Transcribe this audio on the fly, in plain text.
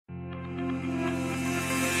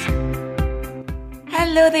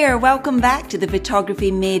Hello there, welcome back to the Photography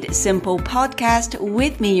Made Simple podcast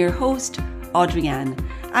with me, your host, Audrey-Anne.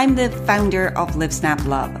 I'm the founder of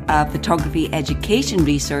LiveSnapLove, a photography education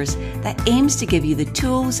resource that aims to give you the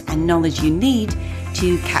tools and knowledge you need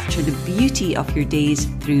to capture the beauty of your days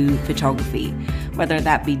through photography. Whether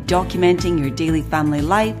that be documenting your daily family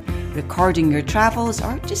life, recording your travels,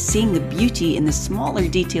 or just seeing the beauty in the smaller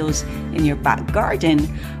details in your back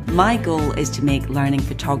garden, my goal is to make learning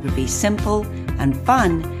photography simple and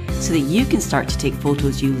fun so that you can start to take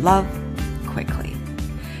photos you love quickly.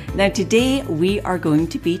 Now today we are going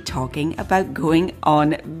to be talking about going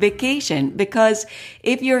on vacation, because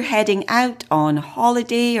if you're heading out on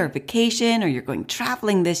holiday or vacation, or you're going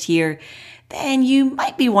traveling this year, then you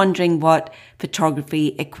might be wondering what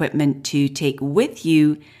photography equipment to take with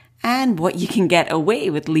you and what you can get away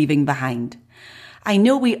with leaving behind. I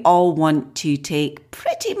know we all want to take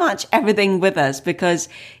pretty much everything with us, because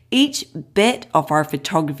each bit of our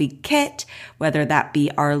photography kit, whether that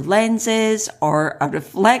be our lenses or a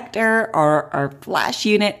reflector or our flash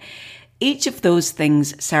unit, each of those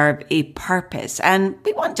things serve a purpose, and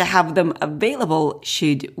we want to have them available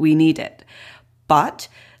should we need it. But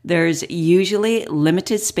there's usually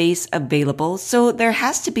limited space available, so there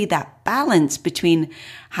has to be that balance between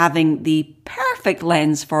having the perfect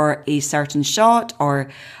lens for a certain shot, or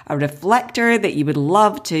a reflector that you would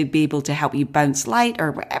love to be able to help you bounce light,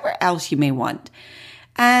 or whatever else you may want,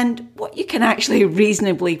 and what you can actually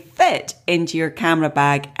reasonably fit into your camera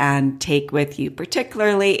bag and take with you,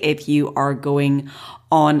 particularly if you are going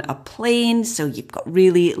on a plane, so you've got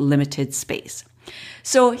really limited space.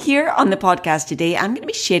 So here on the podcast today, I'm going to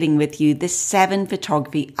be sharing with you the 7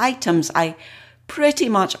 photography items I pretty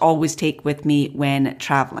much always take with me when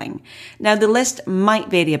traveling. Now, the list might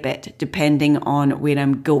vary a bit depending on where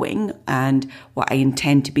I'm going and what I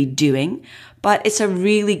intend to be doing, but it's a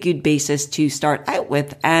really good basis to start out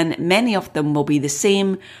with, and many of them will be the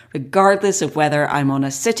same regardless of whether I'm on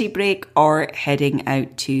a city break or heading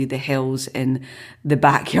out to the hills in the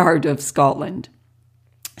backyard of Scotland.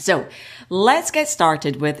 So let's get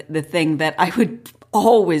started with the thing that I would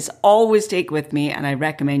always take with me, and I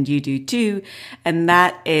recommend you do too, and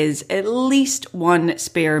that is at least one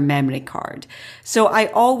spare memory card. So I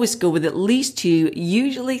always go with at least 2,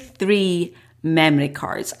 usually 3 memory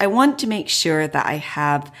cards. I want to make sure that I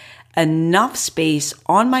have enough space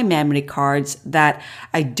on my memory cards that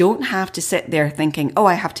I don't have to sit there thinking,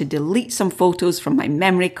 I have to delete some photos from my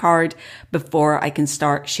memory card before I can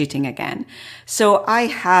start shooting again. So I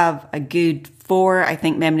have a good 4, I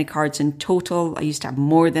think, memory cards in total. I used to have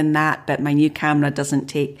more than that, but my new camera doesn't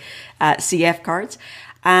take CF cards.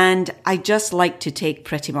 And I just like to take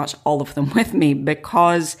pretty much all of them with me,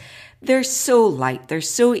 because they're so light. They're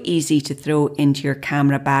so easy to throw into your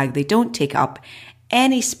camera bag. They don't take up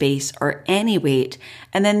any space or any weight.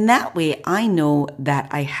 And then that way I know that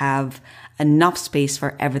I have enough space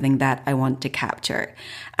for everything that I want to capture.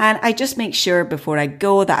 And I just make sure before I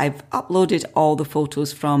go that I've uploaded all the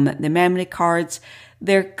photos from the memory cards.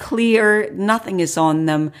 They're clear, nothing is on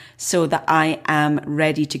them, so that I am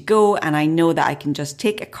ready to go, and I know that I can just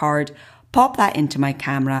take a card, pop that into my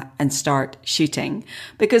camera and start shooting.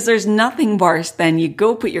 Because there's nothing worse than you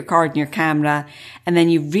go put your card in your camera and then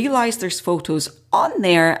you realize there's photos on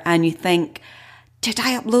there and you think, did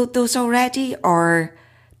I upload those already or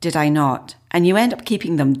did I not? And you end up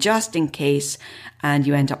keeping them just in case, and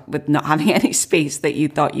you end up with not having any space that you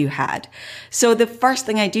thought you had. So the first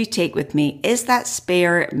thing I do take with me is that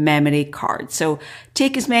spare memory card. So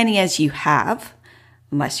take as many as you have,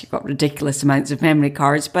 unless you've got ridiculous amounts of memory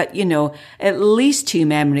cards, but at least 2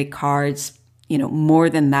 memory cards, more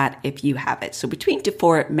than that if you have it. So between 2 to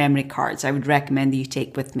 4 memory cards, I would recommend that you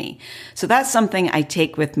take with me. So that's something I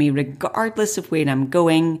take with me regardless of where I'm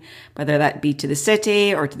going, whether that be to the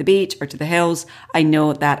city or to the beach or to the hills. I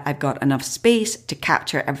know that I've got enough space to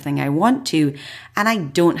capture everything I want to, and I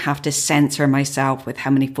don't have to censor myself with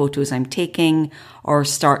how many photos I'm taking or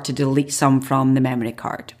start to delete some from the memory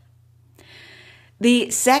card.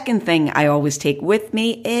 The second thing I always take with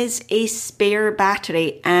me is a spare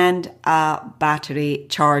battery and a battery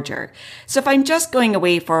charger. So if I'm just going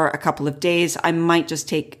away for a couple of days, I might just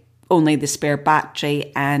take only the spare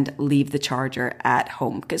battery and leave the charger at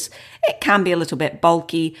home, because it can be a little bit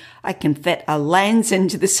bulky. I can fit a lens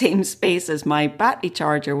into the same space as my battery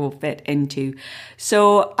charger will fit into.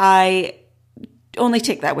 So I only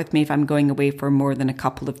take that with me if I'm going away for more than a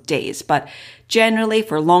couple of days. But generally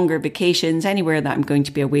for longer vacations, anywhere that I'm going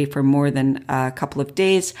to be away for more than a couple of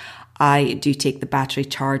days, I do take the battery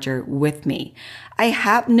charger with me. I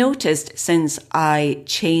have noticed since I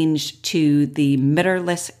changed to the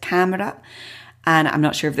mirrorless camera And I'm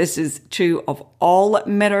not sure if this is true of all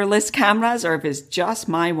mirrorless cameras or if it's just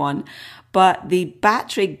my one, but the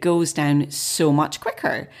battery goes down so much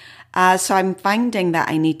quicker. So I'm finding that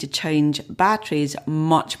I need to change batteries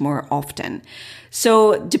much more often.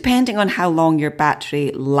 So depending on how long your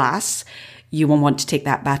battery lasts, you will want to take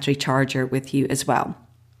that battery charger with you as well.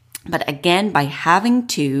 But again, by having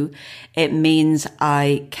two, it means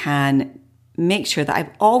I can make sure that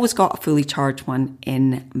I've always got a fully charged one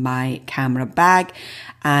in my camera bag.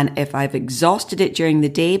 And if I've exhausted it during the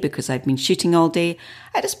day because I've been shooting all day,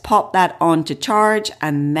 I just pop that on to charge,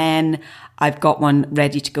 and then I've got one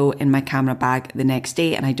ready to go in my camera bag the next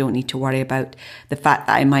day, and I don't need to worry about the fact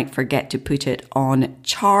that I might forget to put it on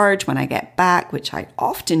charge when I get back, which I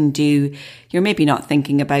often do. You're maybe not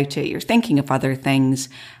thinking about it, you're thinking of other things,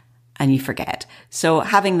 and you forget. So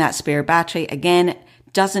having that spare battery, again,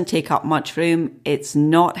 doesn't take up much room. It's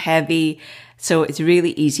not heavy. So it's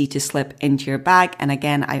really easy to slip into your bag. And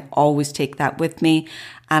again, I always take that with me.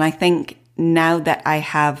 And I think now that I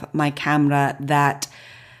have my camera that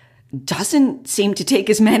doesn't seem to take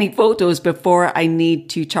as many photos before I need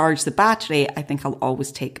to charge the battery, I think I'll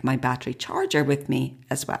always take my battery charger with me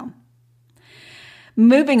as well.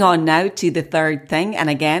 Moving on now to the third thing, and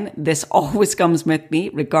again, this always comes with me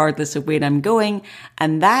regardless of where I'm going,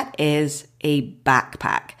 and that is a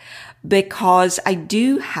backpack. Because I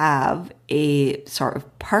do have a sort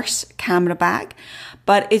of purse camera bag,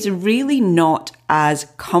 but it's really not as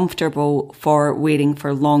comfortable for wearing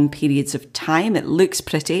for long periods of time. It looks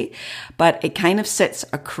pretty, but it kind of sits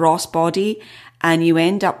across body, and you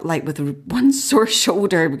end up like with one sore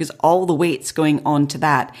shoulder because all the weight's going onto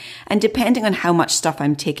that. And depending on how much stuff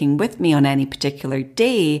I'm taking with me on any particular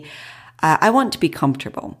day, I want to be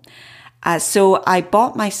comfortable. So I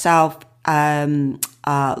bought myself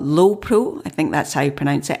Lowepro, I think that's how you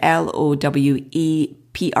pronounce it, Lowepro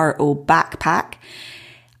backpack.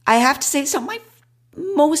 I have to say it's not my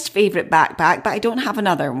most favorite backpack, but I don't have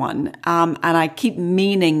another one. And I keep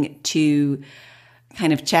meaning to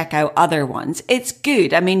kind of check out other ones. It's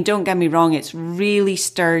good. I mean, don't get me wrong. It's really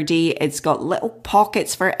sturdy. It's got little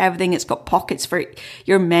pockets for everything. It's got pockets for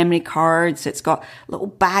your memory cards. It's got a little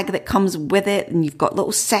bag that comes with it. And you've got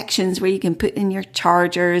little sections where you can put in your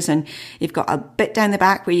chargers. And you've got a bit down the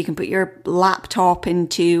back where you can put your laptop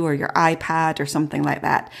into, or your iPad or something like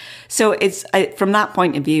that. So it's, from that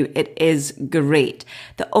point of view, it is great.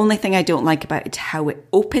 The only thing I don't like about it is how it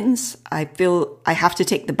opens. I feel I have to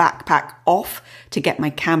take the backpack off to get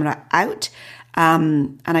my camera out.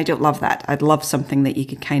 And I don't love that. I'd love something that you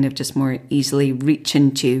could kind of just more easily reach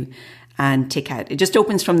into and take out. It just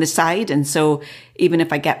opens from the side. And so even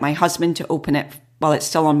if I get my husband to open it while it's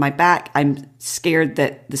still on my back, I'm scared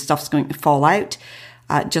that the stuff's going to fall out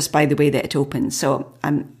just by the way that it opens. So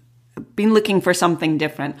I've been looking for something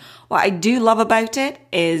different. What I do love about it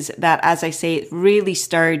is that, as I say, it's really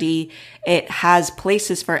sturdy. It has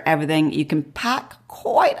places for everything. You can pack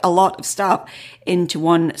quite a lot of stuff into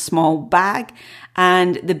one small bag.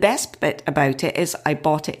 And the best bit about it is I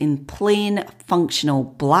bought it in plain functional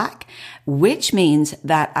black, which means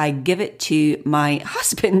that I give it to my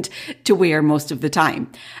husband to wear most of the time.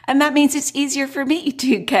 And that means it's easier for me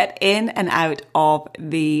to get in and out of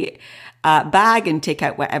the bag and take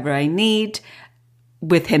out whatever I need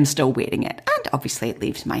with him still wearing it. And obviously it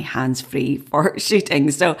leaves my hands free for shooting.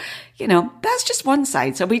 So, you know, that's just one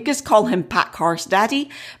side. So we just call him Pack Horse Daddy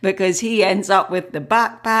because he ends up with the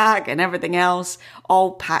backpack and everything else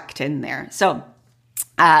all packed in there. So,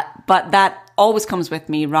 but that always comes with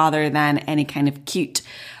me rather than any kind of cute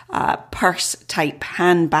purse type,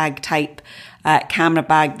 handbag type camera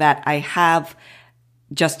bag that I have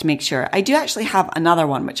just to make sure. I do actually have another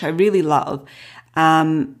one, which I really love.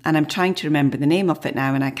 And I'm trying to remember the name of it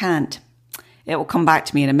now and I can't. It will come back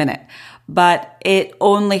to me in a minute. But it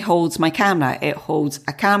only holds my camera. It holds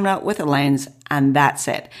a camera with a lens and that's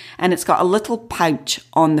it. And it's got a little pouch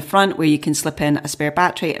on the front where you can slip in a spare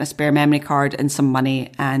battery and a spare memory card and some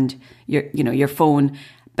money and your phone.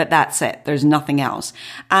 But that's it. There's nothing else.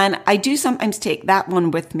 And I do sometimes take that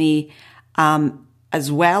one with me,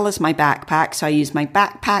 as well as my backpack. So I use my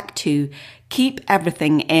backpack to keep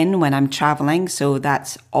everything in when I'm traveling. So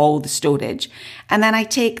that's all the storage. And then I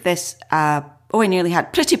take this, I nearly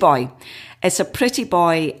had Pretty Boy. It's a Pretty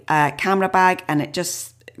Boy camera bag and it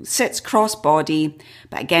just sits cross body.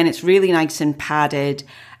 But again, it's really nice and padded.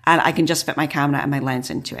 and I can just fit my camera and my lens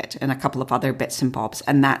into it and a couple of other bits and bobs,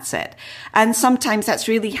 and that's it. And sometimes that's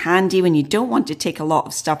really handy when you don't want to take a lot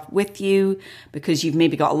of stuff with you because you've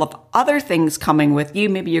maybe got a lot of other things coming with you.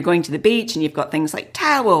 Maybe you're going to the beach and you've got things like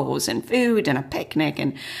towels and food and a picnic,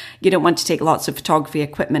 and you don't want to take lots of photography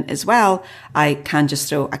equipment as well. I can just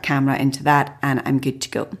throw a camera into that and I'm good to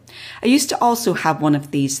go. I used to also have one of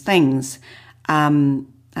these things,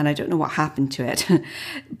 and I don't know what happened to it,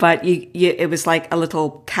 but it was like a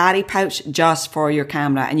little carry pouch just for your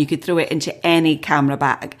camera, and you could throw it into any camera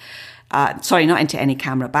bag. Sorry, not into any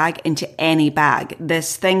camera bag, into any bag.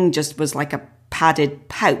 This thing just was like a padded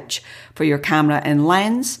pouch for your camera and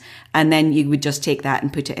lens, and then you would just take that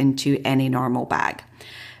and put it into any normal bag.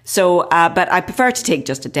 So, but I prefer to take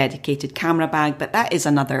just a dedicated camera bag, but that is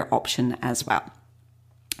another option as well.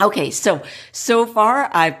 Okay, so far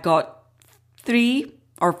I've got 3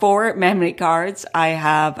 or 4 memory cards. I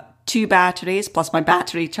have 2 batteries plus my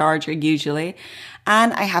battery charger usually,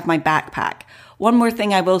 and I have my backpack. One more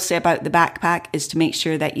thing I will say about the backpack is to make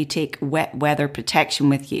sure that you take wet weather protection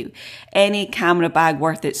with you. Any camera bag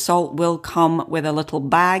worth its salt will come with a little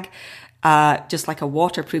bag, just like a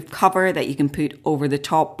waterproof cover that you can put over the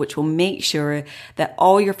top, which will make sure that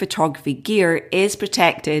all your photography gear is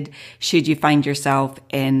protected should you find yourself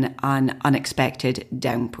in an unexpected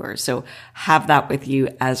downpour. So have that with you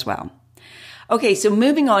as well. Okay, so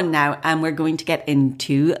moving on now, and we're going to get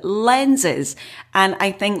into lenses. And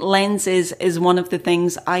I think lenses is one of the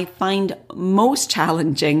things I find most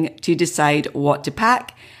challenging to decide what to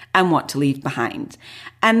pack and what to leave behind.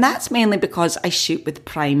 And that's mainly because I shoot with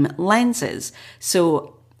prime lenses.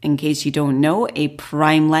 So in case you don't know, a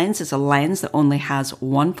prime lens is a lens that only has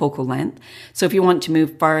one focal length. So if you want to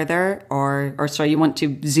move further you want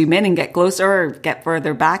to zoom in and get closer or get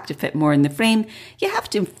further back to fit more in the frame, you have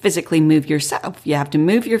to physically move yourself. You have to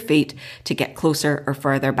move your feet to get closer or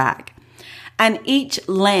further back. And each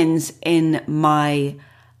lens in my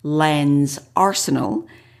lens arsenal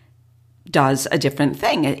does a different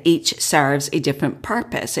thing. Each serves a different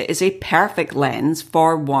purpose. It is a perfect lens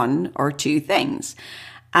for one or two things.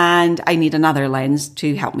 And I need another lens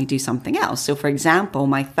to help me do something else. So for example,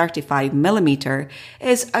 my 35mm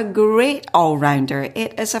is a great all-rounder.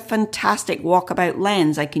 It is a fantastic walkabout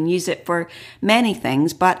lens. I can use it for many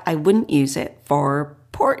things, but I wouldn't use it for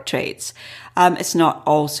portraits. It's not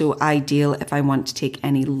also ideal if I want to take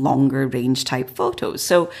any longer range type photos.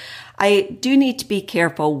 So I do need to be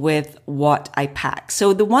careful with what I pack.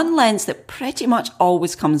 So the one lens that pretty much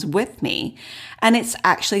always comes with me, and it's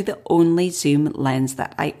actually the only zoom lens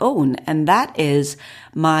that I own, and that is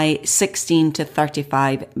my 16 to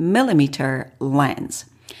 35mm lens.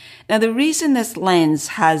 Now, the reason this lens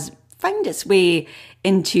has found its way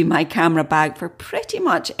into my camera bag for pretty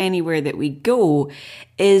much anywhere that we go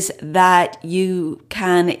is that you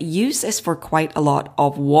can use this for quite a lot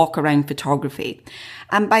of walk around photography.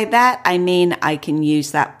 And by that, I mean, I can use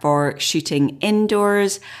that for shooting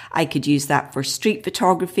indoors. I could use that for street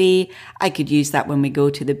photography. I could use that when we go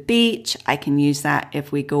to the beach. I can use that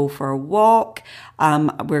if we go for a walk.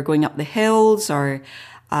 We're going up the hills or,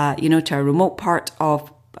 to a remote part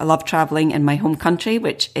of, I love traveling in my home country,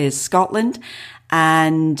 which is Scotland.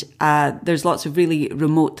 And there's lots of really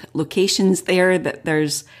remote locations there that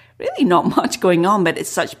there's really not much going on, but it's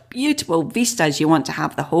such beautiful vistas. You want to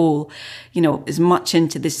have the whole, as much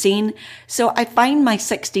into the scene. So I find my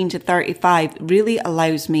 16 to 35 really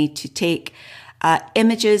allows me to take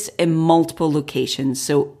images in multiple locations.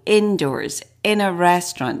 So indoors, in a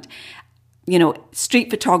restaurant, street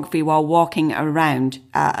photography while walking around,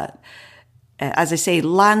 as I say,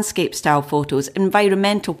 landscape style photos,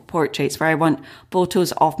 environmental portraits where I want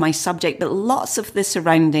photos of my subject, but lots of the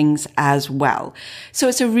surroundings as well. So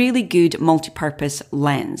it's a really good multi-purpose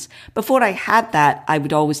lens. Before I had that, I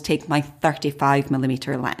would always take my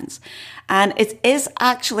 35mm lens. And it is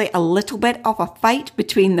actually a little bit of a fight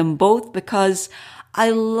between them both because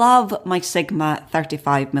I love my Sigma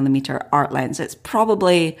 35mm art lens. It's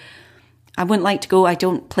probably, I wouldn't like to go, I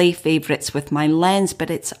don't play favorites with my lens, but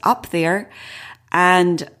it's up there.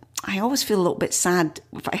 And I always feel a little bit sad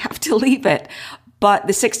if I have to leave it. But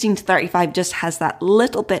the 16 to 35 just has that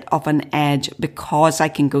little bit of an edge because I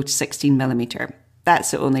can go to 16mm.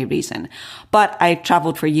 That's the only reason. But I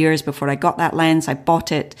traveled for years before I got that lens. I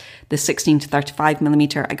bought it, the 16 to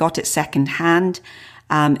 35mm. I got it second hand.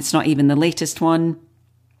 It's not even the latest one.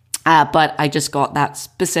 But I just got that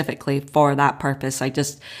specifically for that purpose. A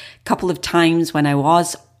couple of times when I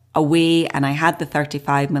was away and I had the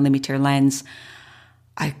 35mm lens,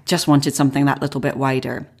 I just wanted something that little bit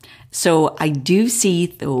wider. So I do see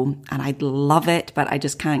though, and I'd love it, but I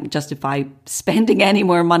just can't justify spending any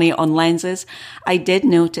more money on lenses. I did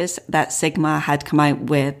notice that Sigma had come out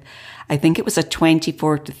with, I think it was a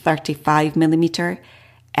 24 to 35 millimeter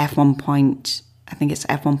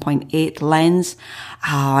f1.8 lens.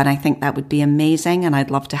 Oh, and I think that would be amazing and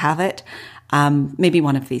I'd love to have it. Maybe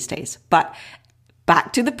one of these days. But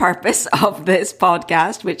back to the purpose of this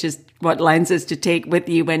podcast, which is what lenses to take with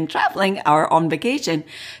you when traveling or on vacation.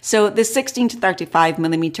 So the 16 to 35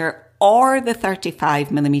 millimeter or the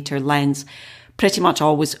 35 millimeter lens pretty much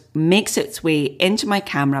always makes its way into my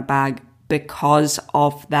camera bag because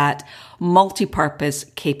of that multi-purpose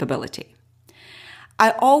capability.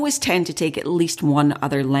 I always tend to take at least one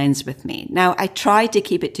other lens with me. Now, I try to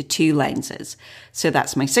keep it to 2 lenses. So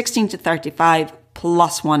that's my 16 to 35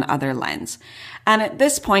 plus one other lens. And at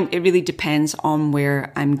this point, it really depends on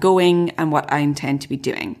where I'm going and what I intend to be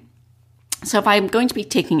doing. So if I'm going to be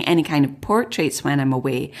taking any kind of portraits when I'm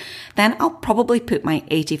away, then I'll probably put my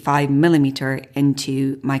 85 millimeter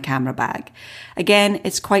into my camera bag. Again,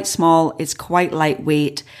 it's quite small, it's quite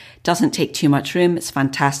lightweight, doesn't take too much room. It's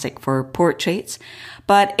fantastic for portraits.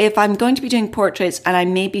 But if I'm going to be doing portraits and I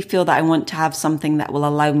maybe feel that I want to have something that will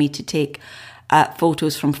allow me to take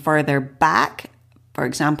photos from further back, for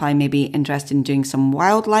example, I may be interested in doing some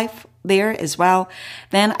wildlife there as well,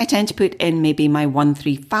 then I tend to put in maybe my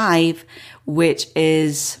 135, which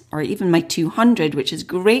is, or even my 200, which is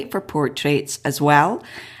great for portraits as well.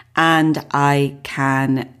 And I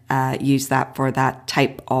can use that for that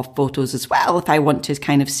type of photos as well if I want to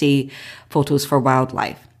kind of see photos for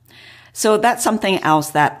wildlife. So that's something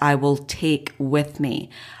else that I will take with me.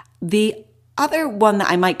 The other one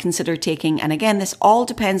that I might consider taking, and again, this all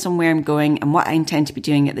depends on where I'm going and what I intend to be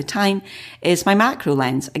doing at the time, is my macro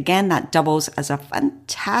lens. Again, that doubles as a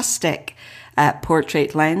fantastic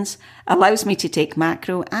portrait lens, allows me to take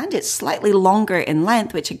macro, and it's slightly longer in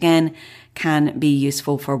length, which again can be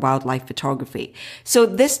useful for wildlife photography. So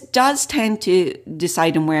this does tend to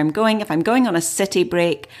decide on where I'm going. If I'm going on a city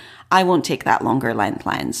break, I won't take that longer length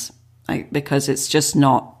lens because it's just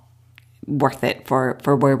not worth it for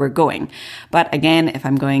where we're going. But again, if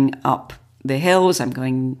I'm going up the hills, I'm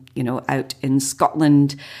going, out in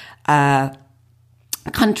Scotland,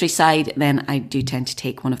 countryside, then I do tend to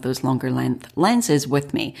take one of those longer length lenses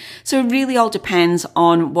with me. So it really all depends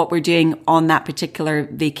on what we're doing on that particular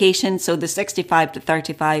vacation. So the 65 to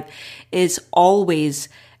 35 is always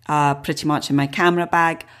pretty much in my camera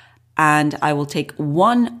bag, and I will take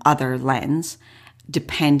one other lens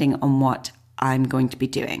depending on what I'm going to be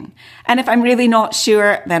doing. And if I'm really not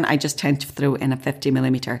sure, then I just tend to throw in a 50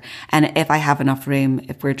 millimeter. And if I have enough room,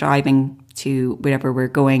 if we're driving to wherever we're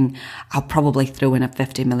going, I'll probably throw in a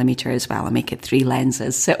 50 millimeter as well and make it 3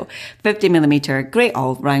 lenses. So 50 millimeter, great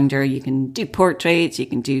all rounder. You can do portraits, you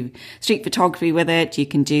can do street photography with it.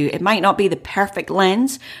 It might not be the perfect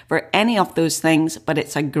lens for any of those things, but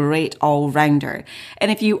it's a great all rounder.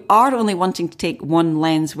 And if you are only wanting to take one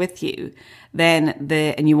lens with you,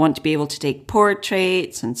 and you want to be able to take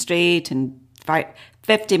portraits and straight and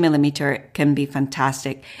 50 millimeter can be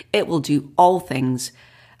fantastic. It will do all things.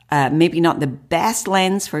 Maybe not the best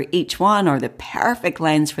lens for each one or the perfect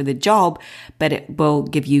lens for the job, but it will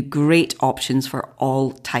give you great options for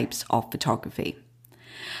all types of photography.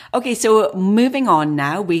 Okay, so moving on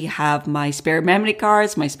now, we have my spare memory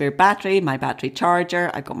cards, my spare battery, my battery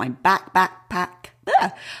charger. I've got my backpack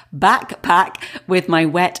with my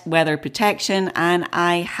wet weather protection, and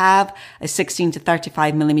I have a 16 to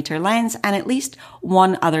 35 millimeter lens and at least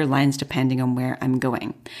one other lens depending on where I'm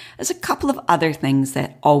going. There's a couple of other things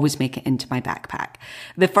that always make it into my backpack.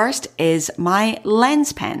 The first is my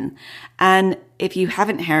lens pen, and if you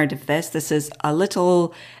haven't heard of this is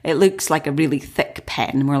it looks like a really thick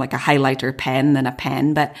pen, more like a highlighter pen than a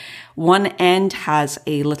pen, but one end has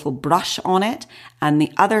a little brush on it and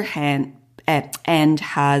the other end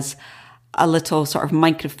has a little sort of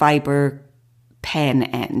microfiber pen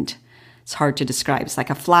end. It's hard to describe. It's like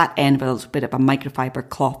a flat end with a little bit of a microfiber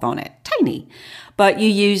cloth on it. Tiny. But you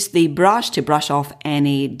use the brush to brush off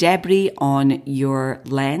any debris on your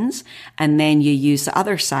lens. And then you use the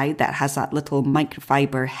other side that has that little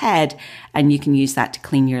microfiber head, and you can use that to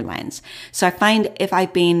clean your lens. So I find if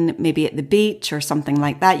I've been maybe at the beach or something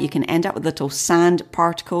like that, you can end up with little sand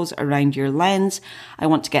particles around your lens. I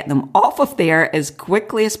want to get them off of there as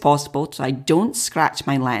quickly as possible so I don't scratch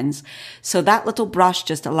my lens. So that little brush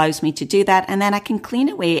just allows me to do that, and then I can clean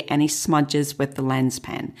away any smudges with the lens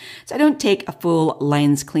pen. So I don't take a full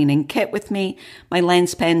lens cleaning kit with me. My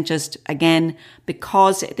lens pen just, again,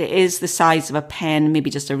 because it is the size of a pen, maybe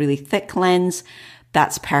just a really thick lens,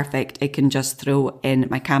 that's perfect. It can just throw in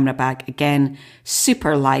my camera bag. Again,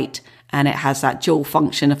 super light, and it has that dual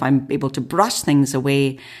function if I'm able to brush things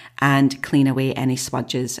away and clean away any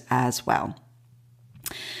smudges as well.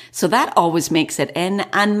 So that always makes it in.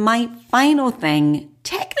 And my final thing,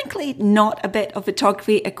 technically not a bit of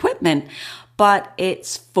photography equipment, but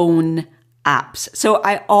it's phone apps. So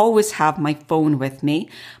I always have my phone with me.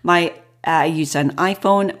 I use an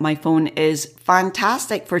iPhone. My phone is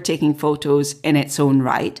fantastic for taking photos in its own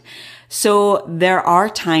right. So there are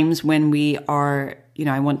times when we are,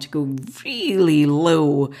 I want to go really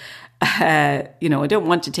low. I don't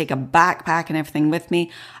want to take a backpack and everything with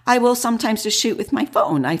me. I will sometimes just shoot with my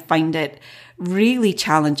phone. I find it really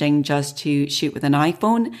challenging just to shoot with an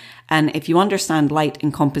iPhone. And if you understand light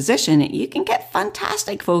and composition, you can get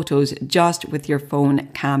fantastic photos just with your phone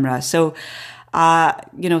camera. So,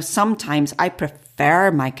 sometimes I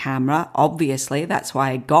prefer my camera. Obviously, that's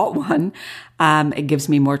why I got one. It gives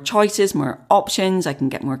me more choices, more options. I can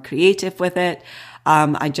get more creative with it.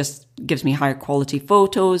 Gives me higher quality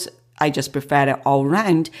photos. I just prefer it all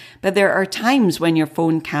round. But there are times when your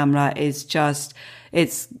phone camera is just,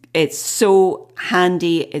 it's so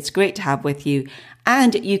handy. It's great to have with you.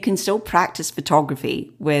 And you can still practice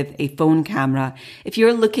photography with a phone camera. If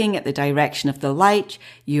you're looking at the direction of the light,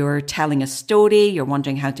 you're telling a story, you're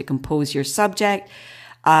wondering how to compose your subject.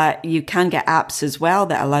 You can get apps as well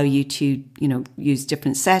that allow you to, use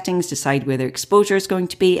different settings, decide where their exposure is going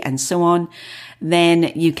to be and so on.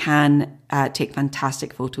 Then you can take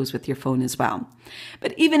fantastic photos with your phone as well.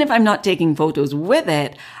 But even if I'm not taking photos with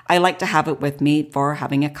it, I like to have it with me for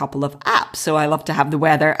having a couple of apps. So I love to have the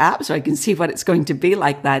weather app so I can see what it's going to be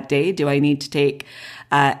like that day. Do I need to take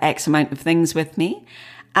X amount of things with me?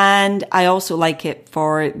 And I also like it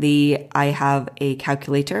I have a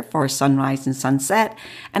calculator for sunrise and sunset.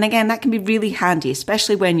 And again, that can be really handy,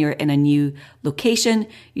 especially when you're in a new location.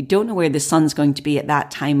 You don't know where the sun's going to be at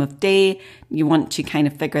that time of day. You want to kind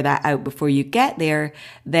of figure that out before you get there.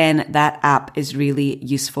 Then that app is really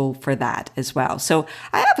useful for that as well. So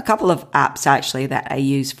I have a couple of apps actually that I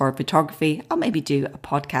use for photography. I'll maybe do a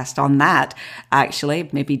podcast on that actually,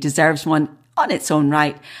 maybe deserves one on its own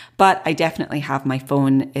right, but I definitely have my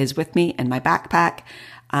phone is with me in my backpack,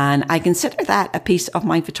 and I consider that a piece of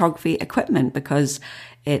my photography equipment because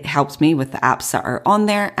it helps me with the apps that are on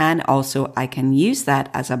there, and also I can use that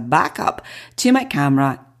as a backup to my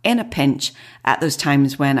camera in a pinch at those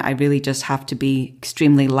times when I really just have to be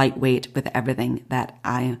extremely lightweight with everything that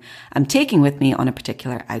I am taking with me on a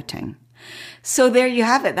particular outing. So there you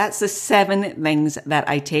have it. That's the 7 things that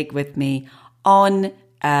I take with me on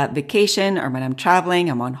vacation or when I'm traveling,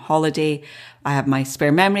 I'm on holiday. I have my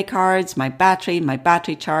spare memory cards, my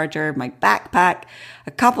battery charger, my backpack,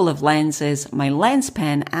 a couple of lenses, my lens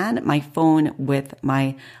pen, and my phone with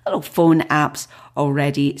my little phone apps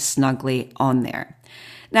already snugly on there.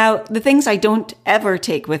 Now, the things I don't ever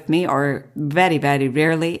take with me, or very, very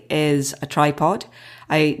rarely, is a tripod.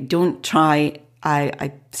 I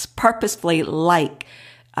purposefully like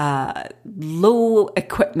low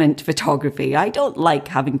equipment photography. I don't like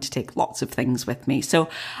having to take lots of things with me. So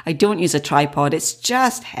I don't use a tripod. It's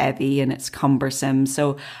just heavy and it's cumbersome.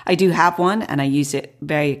 So I do have one and I use it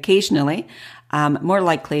very occasionally. More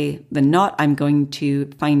likely than not, I'm going to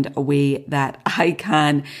find a way that I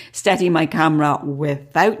can steady my camera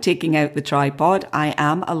without taking out the tripod. I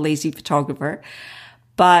am a lazy photographer,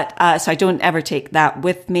 but so I don't ever take that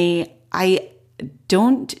with me. I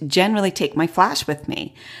don't generally take my flash with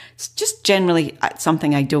me. It's just generally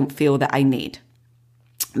something I don't feel that I need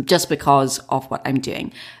just because of what I'm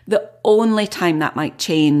doing. The only time that might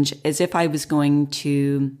change is if I was going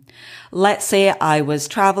to, let's say I was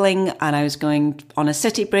traveling and I was going on a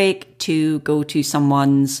city break to go to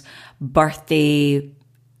someone's birthday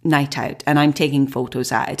night out, and I'm taking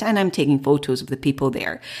photos at it and I'm taking photos of the people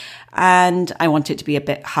there, and I want it to be a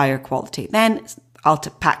bit higher quality. Then I'll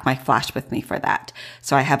pack my flash with me for that.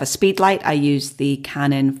 So I have a speed light. I use the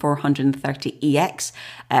Canon 430EX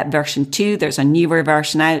version 2. There's a newer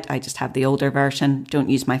version out. I just have the older version. Don't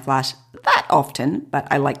use my flash that often, but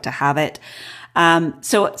I like to have it.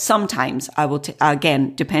 So sometimes I will,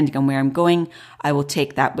 again, depending on where I'm going, I will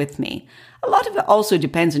take that with me. A lot of it also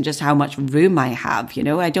depends on just how much room I have.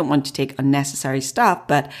 I don't want to take unnecessary stuff,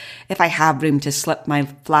 but if I have room to slip my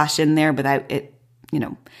flash in there without it,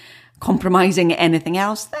 compromising anything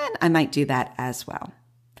else, then I might do that as well.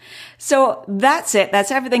 So that's it. That's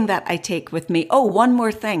everything that I take with me. Oh, one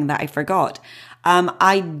more thing that I forgot.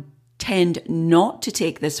 I tend not to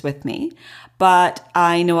take this with me, but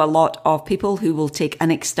I know a lot of people who will take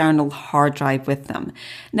an external hard drive with them.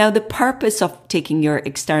 Now, the purpose of taking your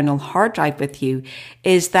external hard drive with you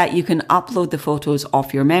is that you can upload the photos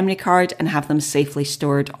off your memory card and have them safely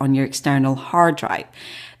stored on your external hard drive.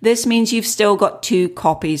 This means you've still got 2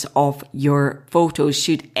 copies of your photos.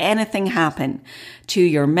 Should anything happen to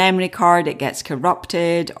your memory card, it gets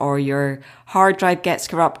corrupted, or your hard drive gets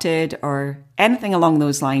corrupted, or anything along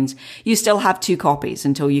those lines, you still have 2 copies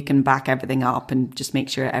until you can back everything up and just make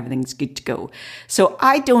sure everything's good to go. So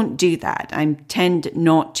I don't do that. I tend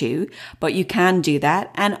not to, but you can do that.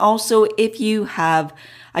 And also if you have,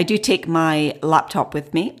 I do take my laptop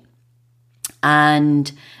with me,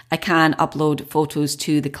 and I can upload photos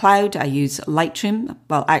to the cloud. I use Lightroom.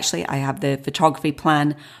 Well, actually, I have the photography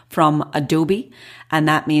plan from Adobe, and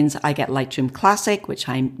that means I get Lightroom Classic, which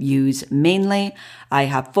I use mainly. I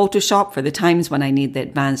have Photoshop for the times when I need the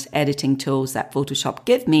advanced editing tools that Photoshop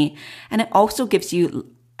give me. And it also gives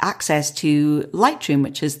you access to Lightroom,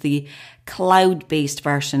 which is the cloud-based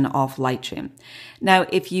version of Lightroom. Now,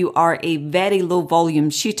 if you are a very low volume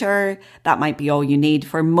shooter, that might be all you need.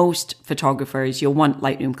 For most photographers, you'll want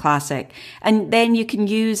Lightroom Classic. And then you can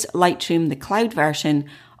use Lightroom, the cloud version,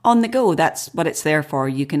 on the go. That's what it's there for.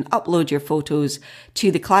 You can upload your photos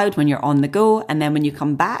to the cloud when you're on the go. And then when you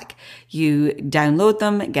come back, you download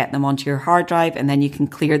them, get them onto your hard drive, and then you can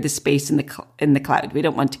clear the space in the cloud. We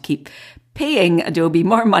don't want to keep paying Adobe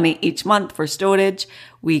more money each month for storage.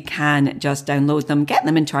 We can just download them, get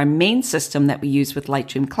them into our main system that we use with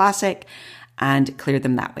Lightroom Classic, and clear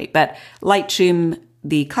them that way. But Lightroom,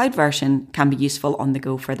 the cloud version, can be useful on the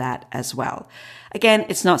go for that as well. Again,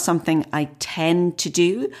 it's not something I tend to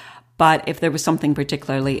do, but if there was something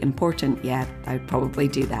particularly important, yeah, I'd probably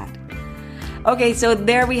do that. Okay, so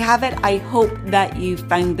there we have it. I hope that you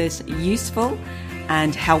found this useful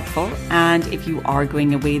and helpful. And if you are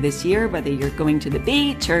going away this year, whether you're going to the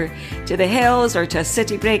beach or to the hills or to a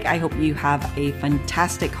city break, I hope you have a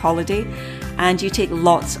fantastic holiday and you take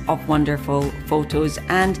lots of wonderful photos.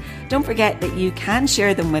 And don't forget that you can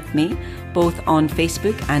share them with me both on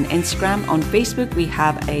Facebook and Instagram. On Facebook, we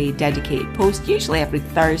have a dedicated post, usually every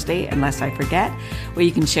Thursday, unless I forget, where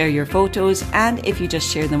you can share your photos. And if you just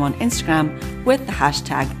share them on Instagram with the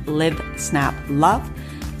hashtag LiveSnapLove,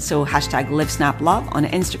 so hashtag LiveSnapLove on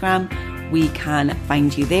Instagram, we can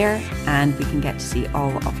find you there and we can get to see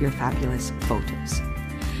all of your fabulous photos.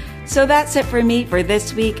 So that's it for me for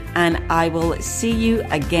this week, and I will see you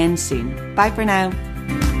again soon. Bye for now.